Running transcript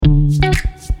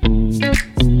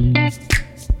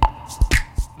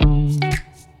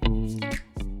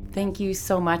you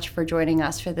so much for joining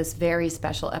us for this very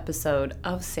special episode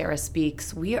of Sarah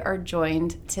Speaks. We are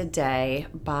joined today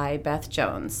by Beth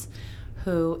Jones,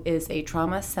 who is a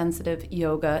trauma-sensitive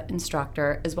yoga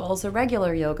instructor, as well as a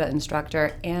regular yoga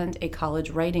instructor and a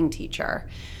college writing teacher.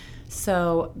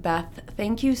 So, Beth,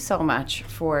 thank you so much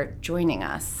for joining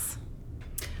us.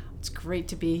 It's great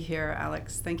to be here,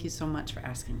 Alex. Thank you so much for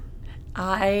asking.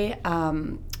 I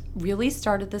really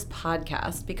started this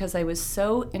podcast because I was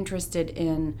so interested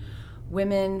in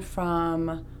women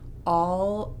from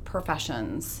all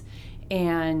professions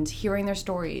and hearing their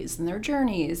stories and their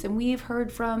journeys. And we've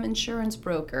heard from insurance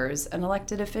brokers and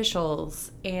elected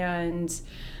officials and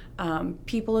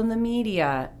people in the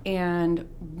media. And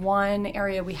one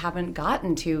area we haven't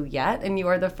gotten to yet, and you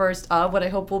are the first of what I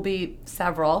hope will be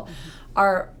several,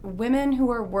 are women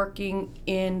who are working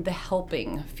in the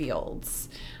helping fields.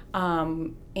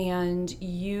 And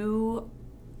you,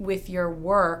 with your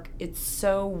work, it's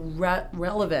so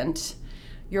relevant.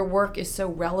 Your work is so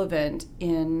relevant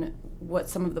in what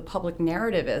some of the public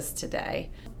narrative is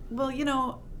today. Well, you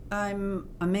know, I'm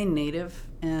a Maine native,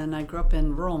 and I grew up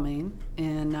in rural Maine,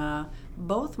 and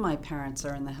both my parents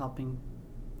are in the helping,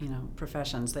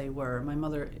 professions. They were. My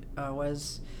mother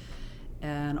was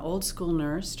an old school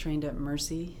nurse trained at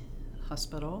Mercy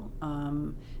Hospital,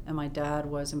 and my dad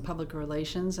was in public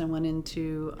relations and went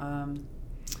into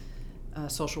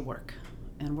social work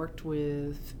and worked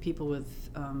with people with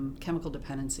chemical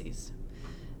dependencies.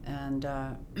 And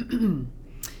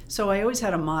so I always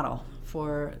had a model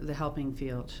for the helping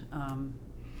field.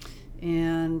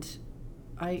 And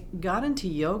I got into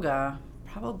yoga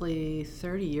probably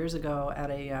 30 years ago at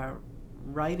a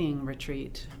writing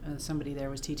retreat. Somebody there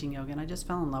was teaching yoga, and I just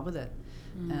fell in love with it.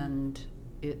 And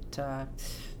it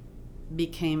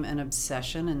became an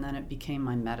obsession, and then it became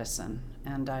my medicine.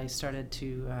 And I started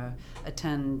to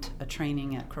attend a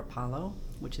training at Kripalu,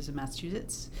 which is in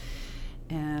Massachusetts.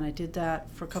 And I did that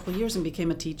for a couple of years and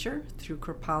became a teacher through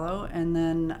Kripalu, and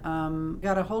then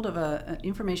got a hold of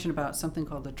information about something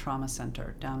called the Trauma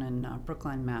Center down in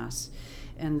Brookline, Mass.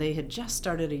 And they had just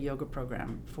started a yoga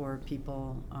program for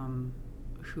people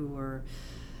who were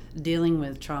dealing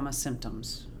with trauma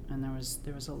symptoms. And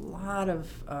there was a lot of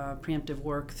preemptive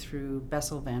work through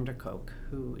Bessel van der Kolk,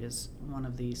 who is one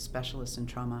of the specialists in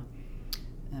trauma,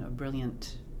 and a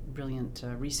brilliant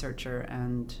researcher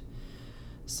and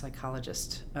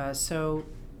psychologist. So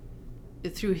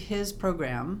through his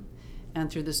program and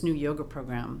through this new yoga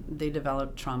program, they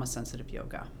developed trauma-sensitive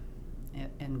yoga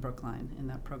in Brookline in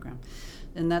that program.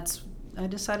 And I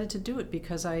decided to do it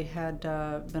because I had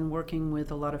been working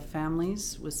with a lot of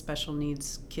families with special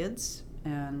needs kids,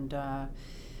 and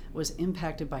was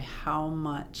impacted by how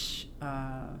much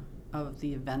of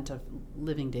the event of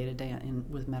living day to day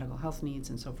with medical health needs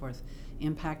and so forth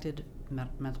impacted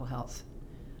mental health.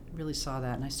 I really saw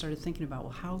that, and I started thinking about,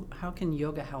 well, how can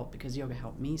yoga help? Because yoga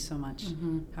helped me so much.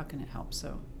 How can it help?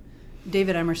 So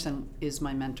David Emerson is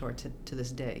my mentor to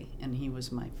this day, and he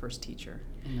was my first teacher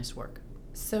in this work.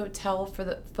 So for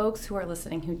the folks who are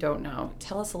listening who don't know,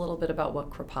 tell us a little bit about what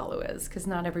Kripalu is, because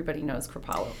not everybody knows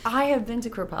Kripalu. I have been to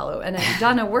Kripalu, and I've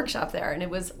done a workshop there, and it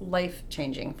was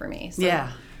life-changing for me. So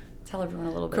yeah. Tell everyone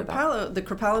a little bit about the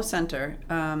Kripalu Center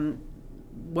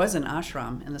was an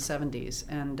ashram in the 70s,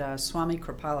 and Swami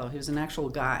Kripalu, who's an actual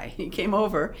guy, he came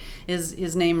over.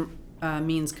 His name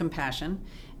means compassion,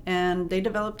 and they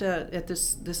developed at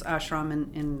this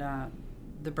ashram in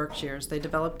the Berkshires. They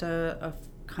developed a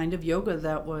kind of yoga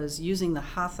that was using the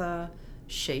hatha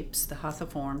shapes, the hatha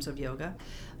forms of yoga,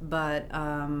 but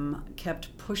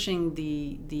kept pushing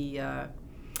the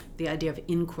idea of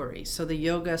inquiry. So the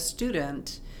yoga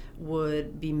student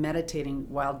would be meditating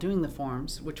while doing the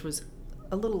forms, which was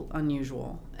a little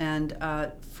unusual, and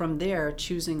from there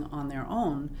choosing on their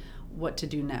own what to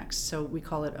do next. So we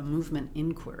call it a movement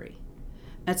inquiry.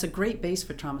 That's a great base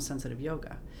for trauma-sensitive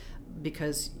yoga,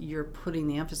 because you're putting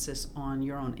the emphasis on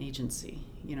your own agency,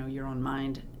 your own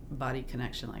mind-body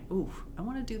connection, like, ooh, I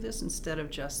want to do this instead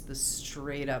of just the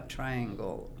straight-up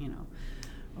triangle,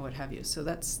 or what have you. So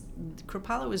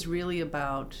Kripalu is really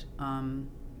about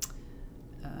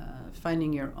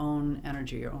finding your own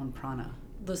energy, your own prana.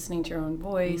 Listening to your own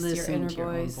voice, your inner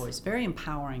voice. Very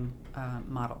empowering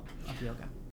model of yoga.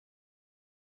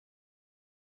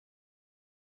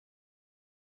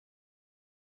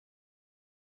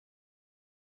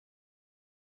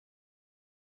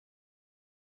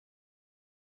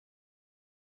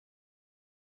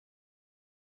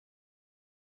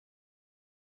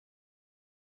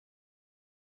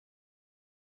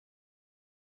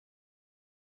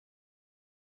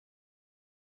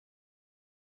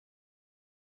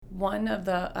 One of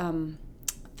the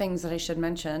things that I should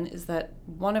mention is that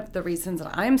one of the reasons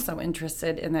that I'm so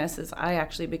interested in this is I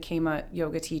actually became a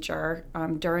yoga teacher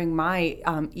during my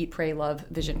Eat, Pray, Love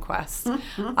Vision Quest.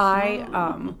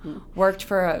 I worked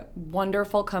for a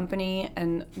wonderful company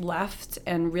and left,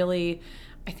 and really,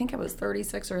 I think I was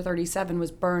 36 or 37,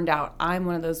 was burned out. I'm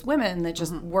one of those women that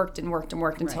just worked and worked and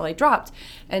worked until I dropped.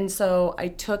 And so I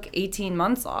took 18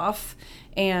 months off,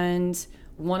 and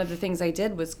one of the things I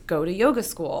did was go to yoga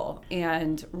school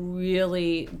and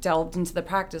really delved into the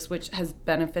practice, which has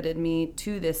benefited me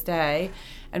to this day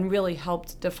and really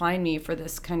helped define me for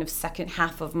this kind of second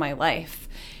half of my life.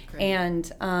 Great.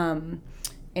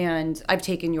 And I've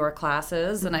taken your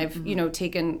classes, and I've,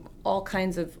 taken all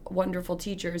kinds of wonderful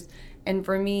teachers. And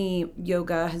for me,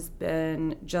 yoga has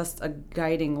been just a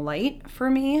guiding light for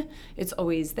me. It's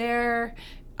always there.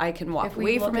 I can walk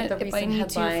away from it if I need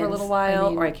to for a little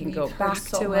while, or I can go back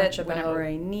to it whenever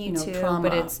I need to. Trauma,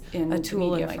 but it's a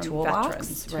tool in my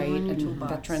toolbox, right? And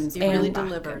veterans. It really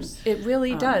delivers. It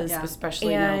really does,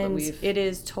 especially now that we've it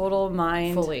is total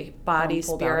mind, fully body,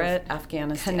 spirit,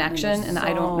 Afghanistan connection, and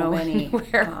I don't know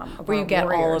anywhere where you get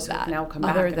all of that now come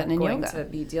other back than in yoga. To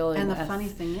be dealing and with the funny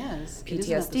thing is,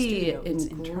 PTSD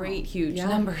in great huge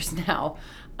numbers now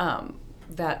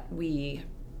that we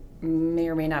may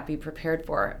or may not be prepared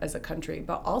for as a country.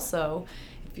 But also,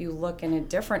 if you look in a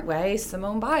different way,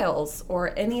 Simone Biles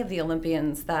or any of the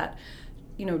Olympians that,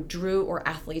 drew, or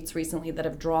athletes recently that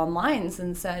have drawn lines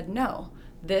and said, no,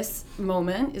 this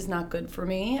moment is not good for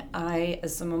me.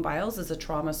 As Simone Biles is a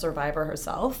trauma survivor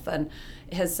herself, and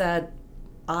has said,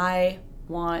 I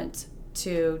want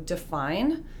to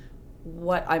define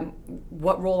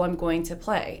what role I'm going to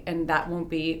play, and that won't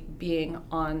be being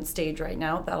on stage right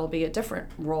now. That'll be a different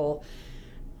role.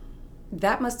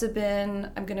 That must have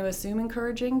been, I'm going to assume,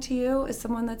 encouraging to you as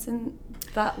someone that's in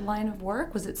that line of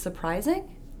work. Was it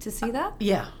surprising to see that?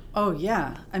 Yeah. Oh,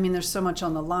 yeah. I mean, there's so much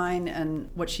on the line,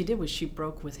 and what she did was she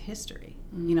broke with history.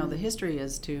 The history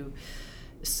is to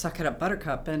suck it up,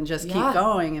 buttercup, and just keep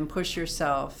going and push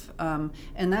yourself. And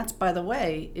that's, by the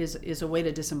way, is a way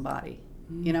to disembody.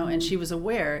 And she was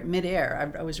aware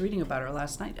midair. I was reading about her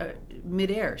last night.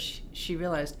 Midair, she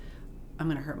realized, I'm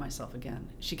going to hurt myself again.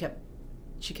 She kept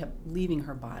leaving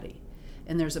her body,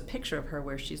 and there's a picture of her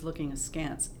where she's looking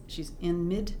askance. She's in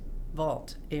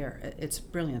mid-vault air. It's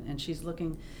brilliant, and she's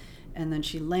looking, and then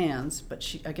she lands, but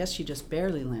I guess she just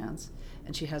barely lands,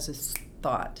 and she has this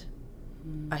thought: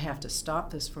 I have to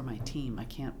stop this for my team. I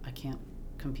can't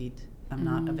compete. I'm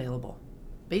not available.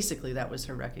 Basically, that was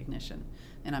her recognition.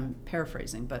 And I'm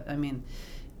paraphrasing, but I mean,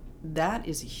 that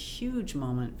is a huge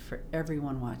moment for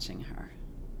everyone watching her.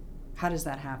 How does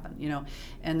that happen?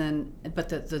 And then, but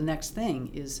the next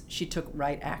thing is she took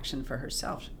right action for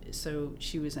herself. So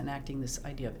she was enacting this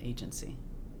idea of agency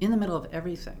in the middle of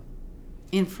everything,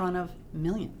 in front of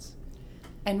millions.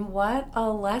 And what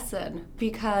a lesson,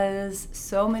 because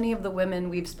so many of the women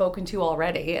we've spoken to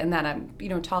already, and that I'm,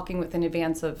 talking with in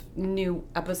advance of new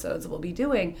episodes we'll be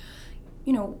doing,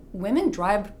 women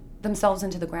drive themselves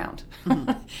into the ground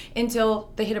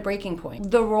until they hit a breaking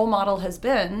point. The role model has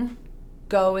been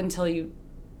go until you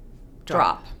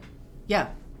drop. Yeah.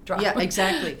 Drop. Yeah,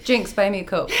 exactly. Jinx, buy me a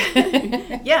Coke.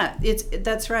 Yeah,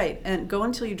 that's right. And go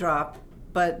until you drop.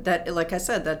 But that, like I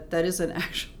said, that is an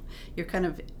actual, you're kind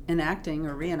of enacting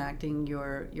or reenacting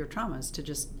your traumas, to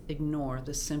just ignore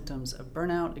the symptoms of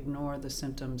burnout, ignore the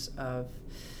symptoms of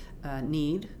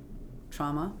need,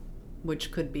 trauma,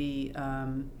 which could be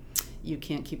you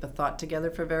can't keep a thought together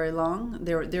for very long.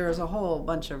 There is a whole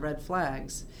bunch of red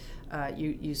flags.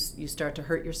 You start to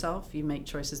hurt yourself. You make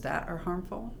choices that are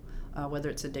harmful, whether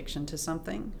it's addiction to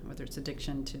something, whether it's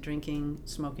addiction to drinking,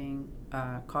 smoking,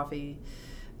 coffee,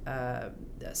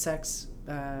 sex,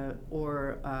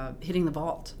 or hitting the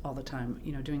vault all the time,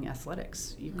 doing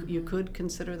athletics. You could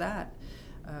consider that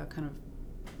kind of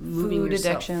moving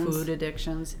yourself. Food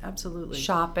addictions, absolutely.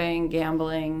 Shopping,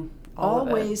 gambling, all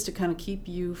ways to kind of keep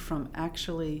you from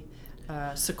actually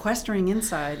sequestering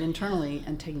internally,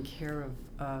 and taking care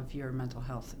of your mental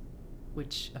health,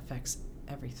 which affects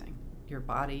everything. Your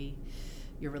body,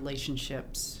 your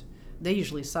relationships, they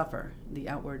usually suffer. The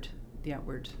outward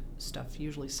stuff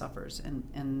usually suffers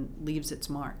and leaves its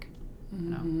mark.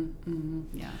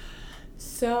 Yeah.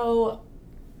 So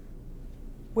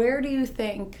where do you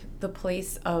think the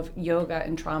place of yoga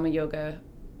and trauma yoga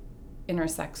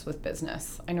intersects with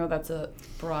business? I know that's a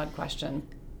broad question.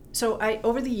 So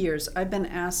over the years, I've been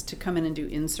asked to come in and do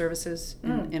in-services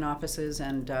in offices,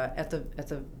 and at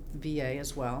the VA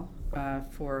as well,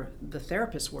 for the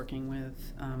therapists working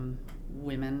with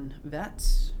women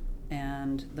vets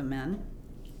and the men.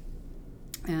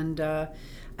 And I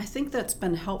think that's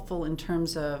been helpful in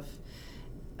terms of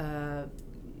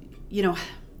you know,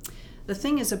 the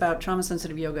thing is about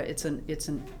trauma-sensitive yoga, it's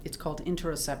called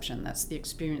interoception. That's the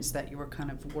experience that you were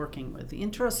kind of working with. The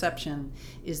interoception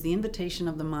is the invitation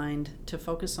of the mind to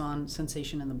focus on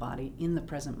sensation in the body in the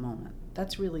present moment.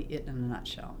 That's really it in a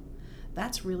nutshell.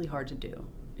 That's really hard to do.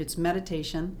 It's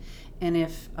meditation, and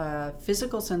if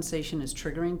physical sensation is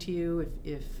triggering to you,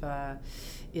 if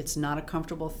it's not a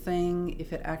comfortable thing,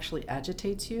 if it actually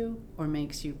agitates you or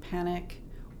makes you panic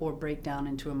or break down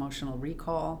into emotional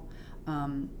recall,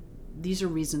 these are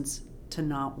reasons to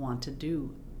not want to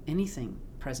do anything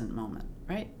present moment,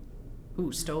 right?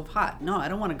 Ooh, stove hot. No, I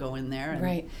don't want to go in there. And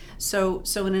right. So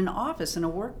in an office, in a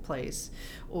workplace,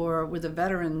 or with the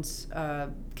veterans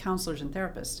counselors and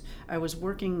therapists, I was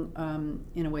working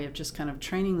in a way of just kind of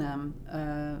training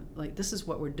them, like this is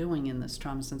what we're doing in this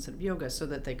trauma-sensitive yoga, so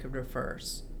that they could refer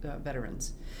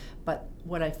veterans. But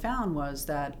what I found was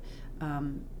that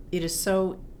it is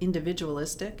so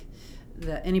individualistic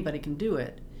that anybody can do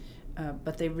it,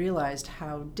 but they realized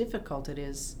how difficult it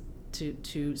is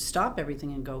to stop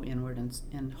everything and go inward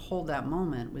and hold that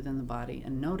moment within the body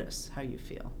and notice how you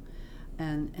feel,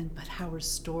 but how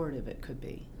restorative it could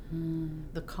be,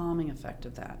 the calming effect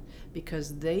of that,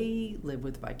 because they live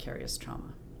with vicarious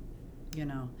trauma, you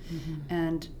know.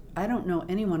 And I don't know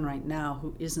anyone right now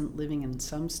who isn't living in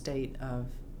some state of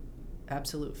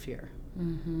absolute fear,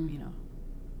 you know,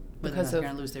 whether or not they're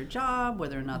going to lose their job,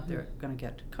 whether or not they're going to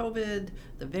get COVID,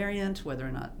 the variant, whether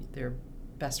or not their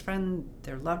best friend,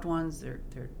 their loved ones, their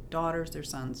daughters, their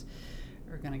sons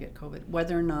are going to get COVID,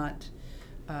 whether or not,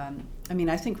 I mean,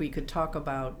 I think we could talk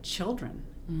about children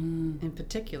in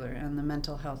particular and the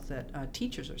mental health that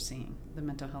teachers are seeing, the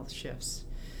mental health shifts.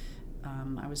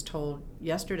 I was told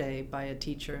yesterday by a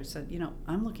teacher, said, you know,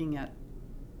 I'm looking at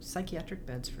psychiatric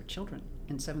beds for children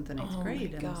in 7th and 8th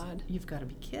grade. My God. And you've got to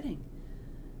be kidding.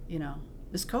 You know,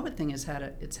 this COVID thing has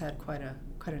had quite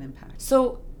an impact.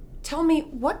 So tell me,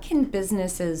 what can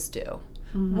businesses do?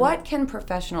 What can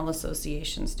professional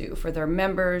associations do for their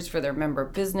members, for their member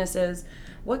businesses?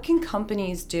 What can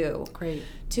companies do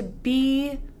to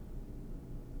be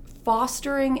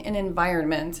fostering an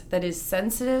environment that is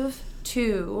sensitive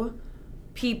to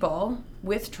people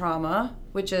with trauma,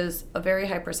 which is a very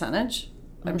high percentage,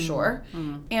 I'm sure,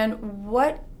 and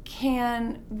what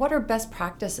are best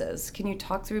practices? Can you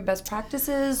talk through best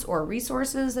practices or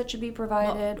resources that should be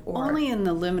provided? Well, only in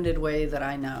the limited way that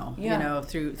I know, you know,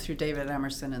 through David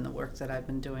Emerson and the work that I've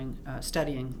been doing,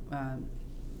 studying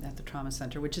at the Trauma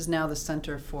Center, which is now the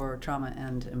Center for Trauma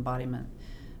and Embodiment,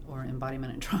 or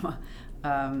Embodiment and Trauma.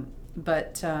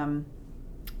 But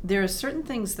there are certain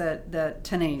things that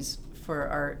tenays for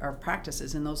our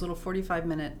practices in those little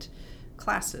 45-minute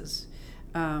classes.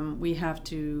 We have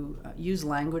to use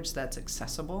language that's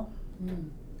accessible.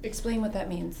 Explain what that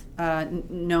means.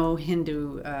 No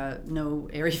Hindu, no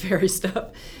airy-fairy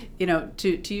stuff. You know,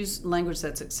 to use language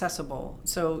that's accessible.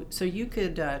 So you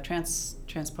could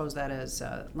transpose that as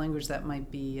language that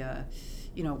might be,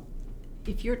 you know,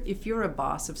 if you're a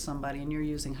boss of somebody and you're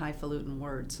using highfalutin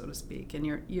words, so to speak, and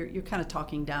you're kind of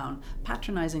talking down,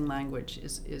 patronizing language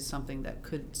is something that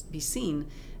could be seen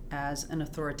as an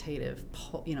authoritative,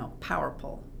 you know, power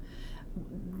pull.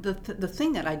 The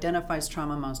thing that identifies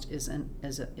trauma most is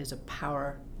a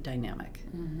power dynamic.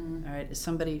 All right, is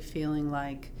somebody feeling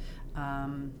like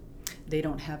they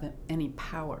don't have any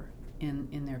power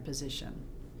in their position,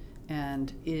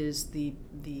 and is the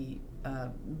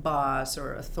boss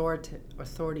or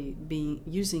authority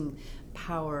using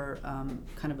power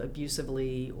kind of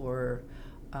abusively or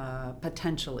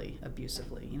potentially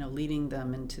abusively, you know, leading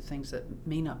them into things that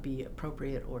may not be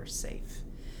appropriate or safe.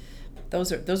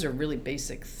 Those are really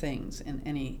basic things in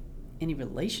any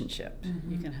relationship.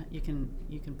 You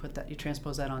can put that, you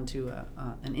transpose that onto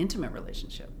an intimate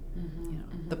relationship. You know,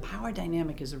 the power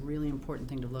dynamic is a really important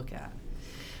thing to look at,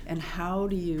 and how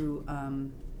do you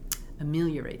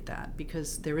ameliorate that?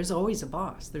 Because there is always a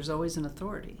boss. There's always an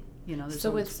authority. You know,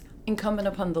 so it's incumbent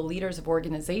upon the leaders of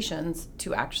organizations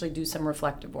to actually do some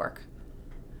reflective work.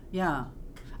 Yeah.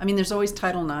 I mean, there's always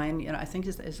Title IX, you know, I think,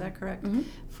 is that correct?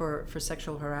 For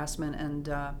sexual harassment, and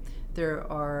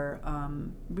there are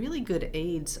really good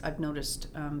aids I've noticed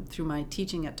through my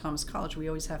teaching at Thomas College. We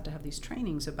always have to have these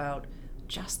trainings about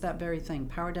just that very thing: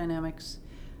 power dynamics,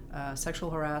 sexual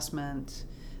harassment,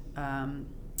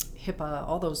 HIPAA,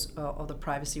 all the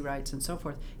privacy rights and so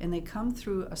forth, and they come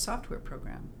through a software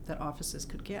program that offices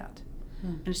could get.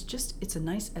 And it's a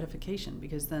nice edification,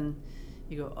 because then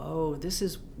you go, oh, this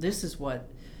is what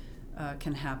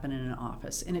can happen in an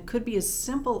office. And it could be as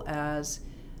simple as,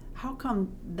 how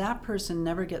come that person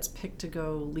never gets picked to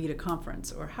go lead a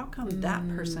conference, or how come that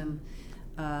person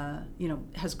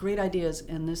has great ideas,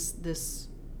 and this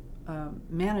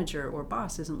manager or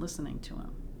boss isn't listening to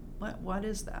him. What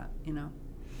is that?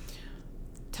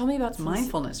 Tell me about some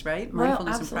mindfulness, right?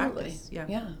 Mindfulness and practice.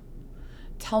 Yeah.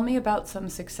 Tell me about some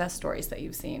success stories that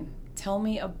you've seen. Tell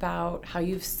me about how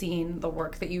you've seen the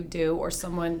work that you do, or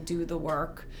someone do the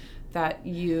work that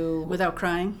you... Without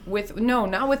crying? No,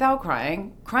 not without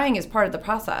crying. Crying is part of the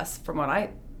process, from what I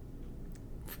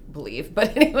believe.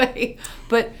 But anyway,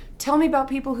 tell me about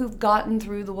people who've gotten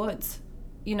through the woods,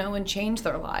 and changed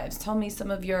their lives. Tell me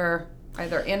some of your,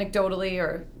 either anecdotally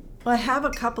or... Well, I have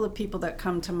a couple of people that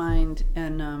come to mind,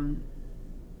 and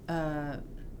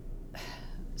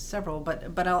several,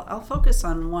 but I'll focus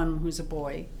on one who's a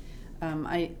boy.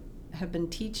 I have been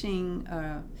teaching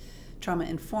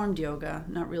trauma-informed yoga,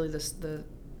 not really the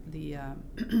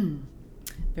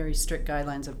very strict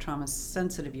guidelines of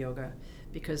trauma-sensitive yoga,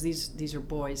 because these are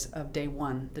boys of Day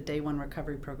One, the Day One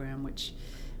Recovery Program, which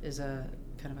is a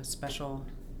kind of a special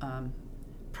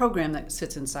program that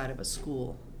sits inside of a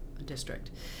school, a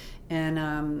district.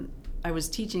 And I was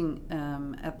teaching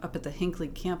up at the Hinckley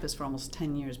campus for almost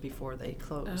 10 years before they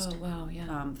closed. Oh, wow,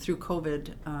 yeah. Through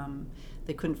COVID,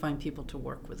 they couldn't find people to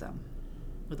work with them,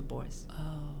 with the boys,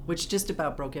 which just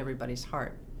about broke everybody's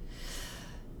heart.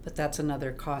 But that's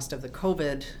another cost of the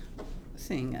COVID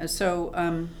thing.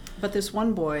 So, but this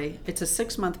one boy, it's a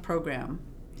 6-month program,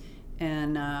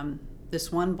 and this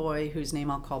one boy, whose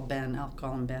name I'll call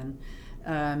him Ben,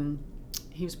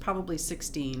 he was probably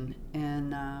 16,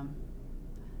 and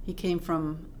he came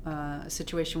from a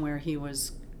situation where he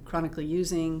was chronically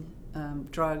using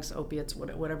drugs, opiates,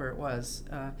 whatever it was,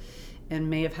 and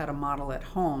may have had a model at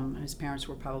home. His parents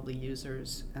were probably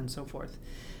users and so forth.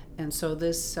 And so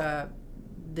this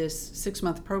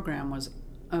 6-month program was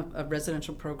a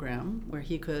residential program where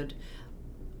he could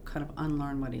kind of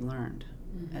unlearn what he learned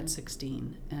at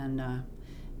 16. And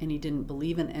he didn't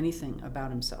believe in anything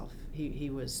about himself. He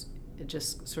was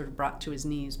just sort of brought to his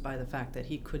knees by the fact that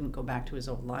he couldn't go back to his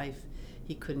old life.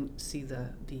 He couldn't see the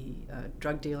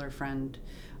drug dealer friend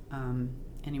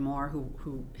anymore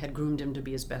who had groomed him to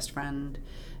be his best friend.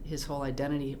 His whole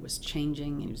identity was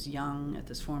changing. He was young at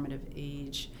this formative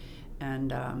age,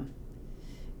 and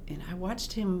I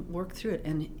watched him work through it.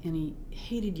 And he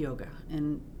hated yoga,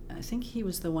 and I think he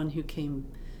was the one who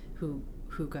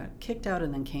got kicked out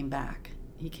and then came back.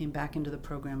 He came back into the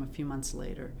program a few months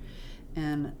later.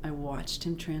 And I watched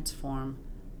him transform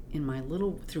through my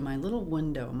little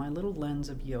window, my little lens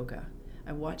of yoga.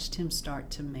 I watched him start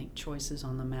to make choices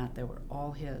on the mat that were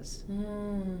all his.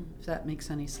 If that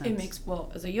makes any sense. Well,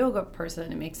 as a yoga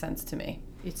person, it makes sense to me.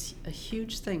 It's a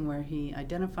huge thing where he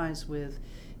identifies with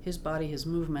his body, his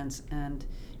movements, and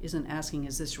isn't asking,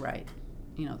 is this right?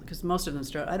 Because most of them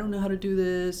start, I don't know how to do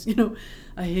this,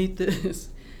 I hate this.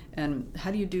 And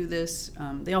how do you do this?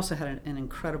 They also had an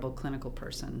incredible clinical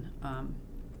person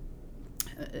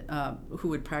who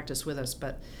would practice with us.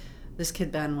 But this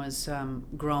kid, Ben, was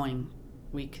growing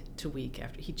week to week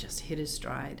after he just hit his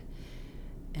stride.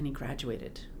 And he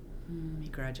graduated.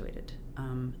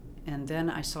 And then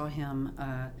I saw him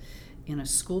in a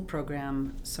school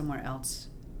program somewhere else.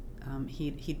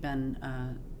 He'd been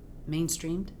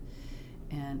mainstreamed.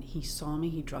 And he saw me,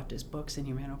 he dropped his books, and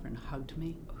he ran over and hugged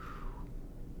me.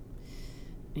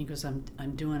 And he goes, I'm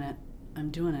doing it.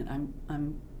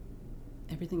 I'm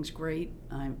everything's great.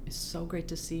 It's so great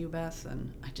to see you, Beth.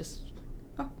 And I just,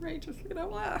 Of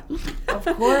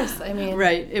course, I mean.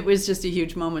 Right. It was just a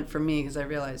huge moment for me because I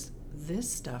realized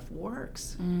this stuff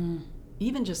works.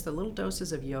 Even just the little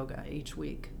doses of yoga each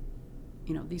week.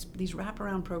 These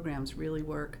wraparound programs really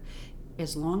work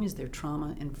as long as they're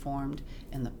trauma informed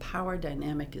and the power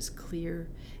dynamic is clear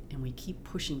and we keep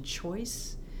pushing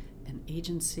choice and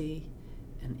agency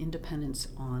and independence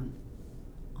on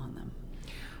them.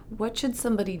 What should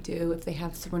somebody do if they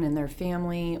have someone in their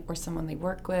family or someone they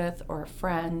work with or a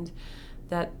friend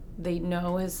that they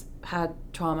know has had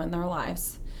trauma in their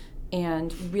lives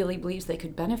and really believes they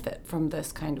could benefit from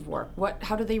this kind of work?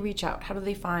 How do they reach out? How do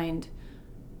they find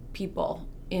people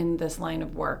in this line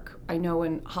of work? I know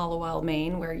in Hallowell,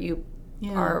 Maine, where you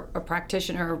are a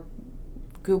practitioner,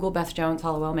 Google Beth Jones,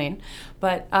 Hallowell, Maine,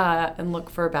 but and look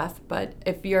for Beth. But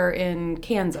if you're in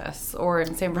Kansas or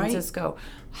in San Francisco,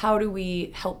 how do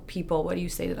we help people? What do you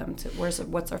say to them?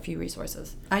 What's our few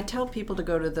resources? I tell people to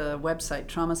go to the website,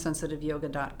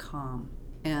 traumasensitiveyoga.com,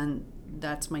 and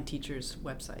that's my teacher's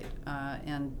website.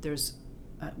 And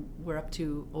we're up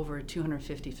to over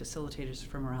 250 facilitators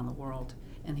from around the world,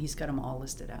 and he's got them all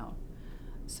listed out.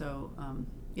 So,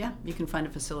 you can find a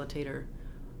facilitator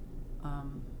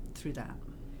through that.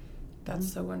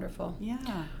 That's so wonderful.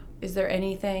 Yeah. is there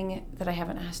anything that I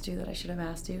haven't asked you that I should have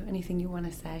asked you? Anything you want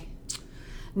to say?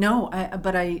 No,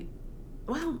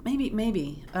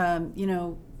 maybe.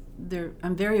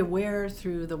 I'm very aware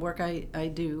through the work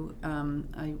I do.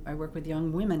 I work with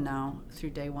young women now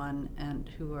through Day One, and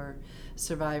who are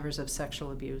survivors of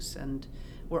sexual abuse, and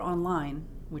we're online,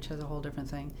 which has a whole different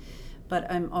thing. But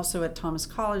I'm also at Thomas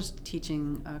College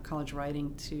teaching college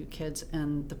writing to kids,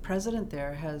 and the president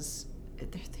there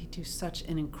they do such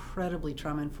an incredibly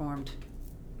trauma-informed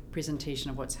presentation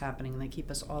of what's happening, and they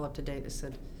keep us all up to date. They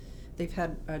said they've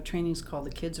had trainings called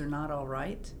 "The Kids Are Not All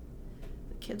Right."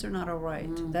 The kids are not all right.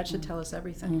 Mm-hmm. That should tell us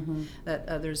everything. Mm-hmm.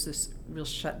 That there's this real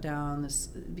shutdown,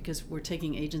 because we're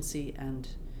taking agency and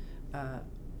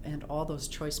all those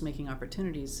choice-making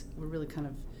opportunities. We're really kind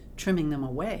of trimming them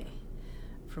away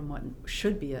from what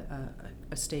should be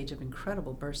a stage of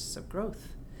incredible bursts of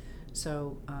growth.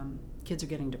 So kids are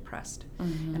getting depressed.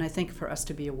 Mm-hmm. And I think for us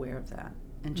to be aware of that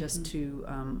and just to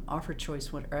offer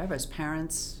choice whatever, as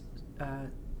parents,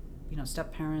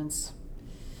 step-parents,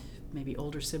 maybe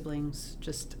older siblings,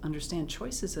 just understand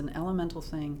choice is an elemental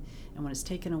thing, and when it's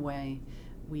taken away,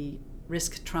 we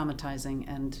risk traumatizing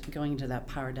and going into that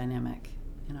power dynamic,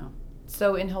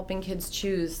 So in helping kids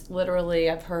choose, literally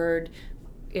I've heard,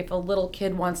 if a little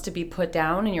kid wants to be put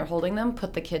down and you're holding them,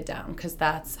 put the kid down, because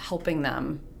that's helping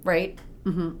them, right?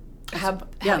 Mm-hmm. Have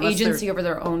agency over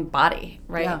their own body,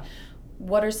 right? Yeah.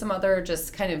 What are some other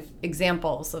just kind of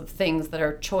examples of things that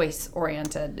are choice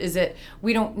oriented? Is it,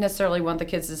 we don't necessarily want the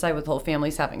kids to decide what the whole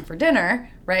family's having for dinner,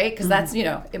 right? Because that's,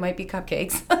 it might be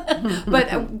cupcakes.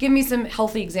 But give me some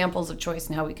healthy examples of choice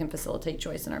and how we can facilitate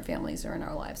choice in our families or in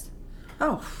our lives.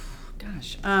 Oh,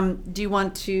 gosh. Do you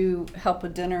want to help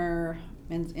with dinner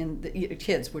in the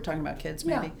kids? We're talking about kids,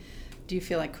 maybe. Yeah. Do you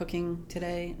feel like cooking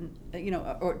today?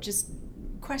 Or just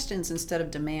questions instead of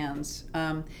demands.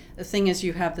 The thing is,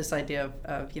 you have this idea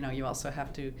of you also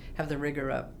have to have the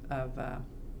rigor of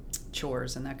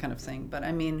chores and that kind of thing. But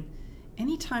I mean,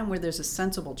 any time where there's a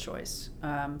sensible choice,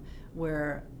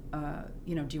 where do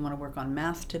you want to work on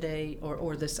math today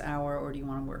or this hour, or do you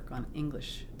want to work on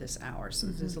English this hour? So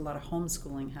there's a lot of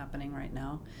homeschooling happening right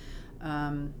now.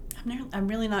 I'm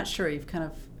really not sure. You've kind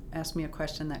of asked me a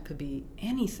question that could be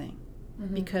anything,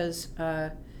 because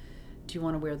do you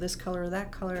want to wear this color or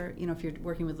that color? If you're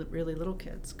working with really little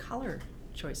kids, color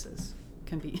choices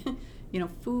can be,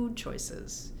 food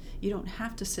choices. You don't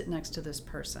have to sit next to this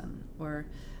person, or,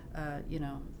 I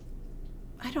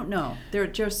don't know. There are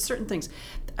just certain things.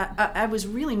 I was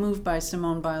really moved by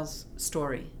Simone Biles'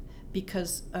 story,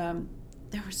 because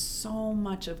there was so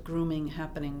much of grooming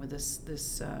happening with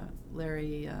this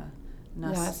Larry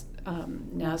Nazareth,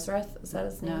 is that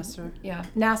his name? Nasser. Yeah,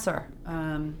 Nasser.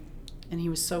 And he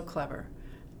was so clever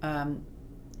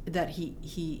that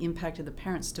he impacted the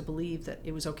parents to believe that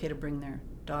it was okay to bring their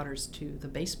daughters to the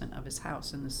basement of his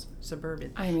house in this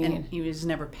suburban. And he was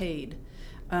never paid.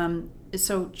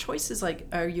 So choices like,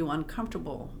 are you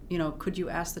uncomfortable? Could you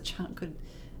ask the child,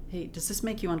 hey, does this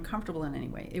make you uncomfortable in any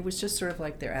way? It was just sort of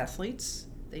like they're athletes.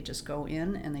 They just go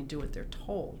in and they do what they're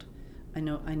told. I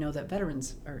know that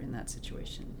veterans are in that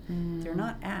situation. They're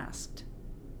not asked.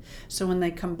 So when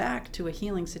they come back to a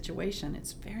healing situation,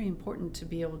 it's very important to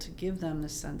be able to give them the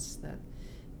sense that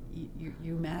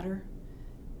you matter,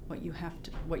 what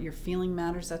you're feeling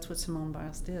matters. That's what Simone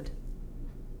Biles did.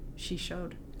 She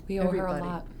showed we owe her a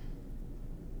lot.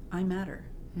 I matter.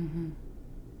 Mm-hmm.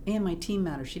 And my team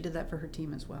matters. She did that for her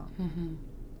team as well. Mm-hmm.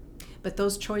 But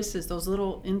those choices, those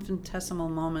little infinitesimal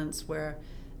moments where,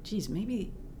 geez,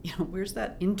 maybe, where's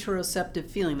that interoceptive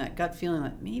feeling, that gut feeling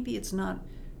that maybe it's not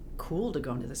cool to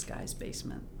go into this guy's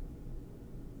basement.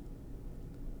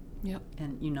 Yep.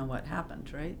 And you know what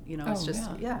happened, right? It's just,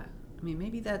 yeah. I mean,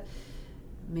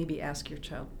 maybe ask your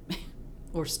child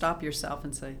or stop yourself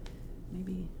and say,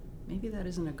 maybe that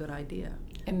isn't a good idea.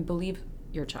 And believe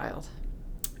your child.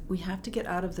 We have to get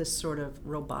out of this sort of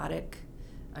robotic,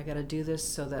 I got to do this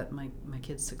so that my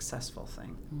kid's successful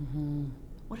thing. Mm-hmm.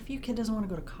 What if your kid doesn't want to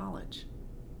go to college?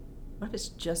 What if it's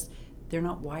just they're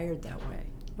not wired that way?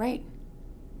 Right.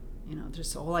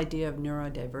 This whole idea of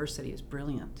neurodiversity is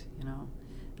brilliant,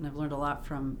 and I've learned a lot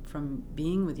from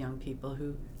being with young people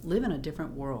who live in a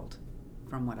different world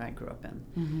from what I grew up in.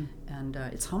 Mm-hmm. And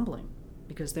it's humbling,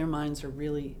 because their minds are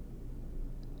really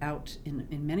out in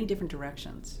many different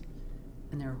directions,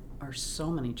 and there are so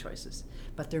many choices,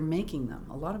 but they're making them.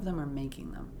 A lot of them are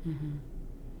making them. Mm-hmm.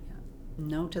 Yeah.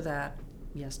 No to that,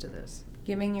 yes to this.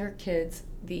 Giving your kids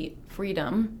the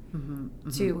freedom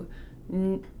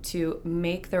to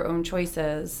make their own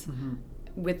choices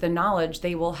with the knowledge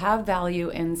they will have value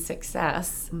and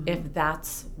success if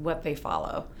that's what they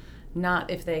follow.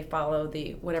 not if they follow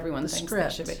what everyone thinks script.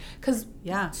 they should be. Because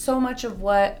Yeah. so much of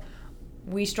what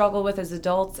we struggle with as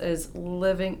adults is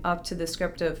living up to the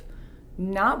script of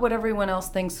not what everyone else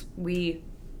thinks we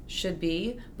should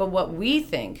be, but what we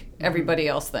think everybody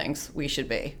else thinks we should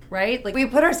be, right? Like we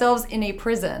put ourselves in a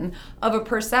prison of a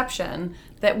perception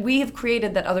that we have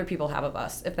created that other people have of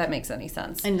us, if that makes any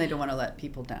sense. And they don't want to let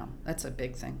people down. That's a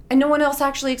big thing. And no one else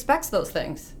actually expects those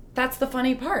things. That's the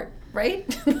funny part, right?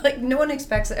 Like no one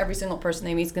expects that every single person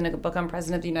they meet is going to become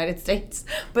president of the United States,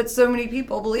 but so many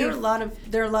people believe. There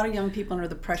are a lot of young people under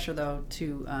the pressure though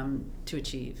to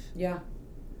achieve. Yeah.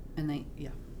 And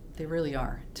they really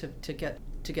are to get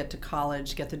to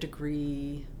college, get the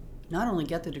degree, not only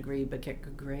get the degree but get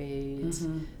good grades.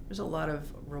 Mm-hmm. There's a lot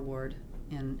of reward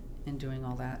in doing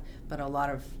all that, but a lot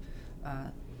of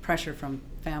pressure from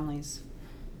families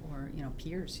or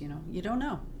peers. You don't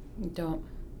know. You don't.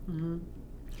 Mm-hmm.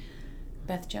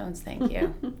 Beth Jones, thank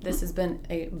you. This has been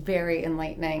a very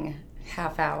enlightening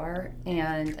half hour,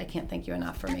 and I can't thank you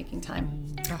enough for making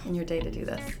time in your day to do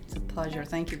this. It's a pleasure.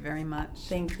 Thank you very much.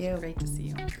 Thank you. Great to see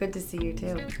you. Good to see you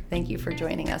too. Thank you for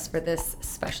joining us for this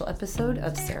special episode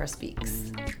of Sarah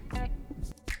Speaks.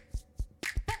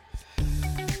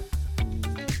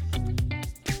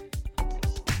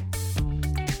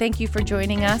 Thank you for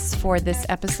joining us for this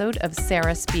episode of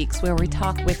Sarah Speaks, where we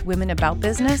talk with women about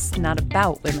business, not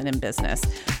about women in business.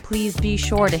 Please be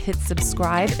sure to hit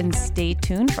subscribe and stay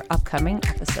tuned for upcoming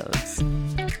episodes.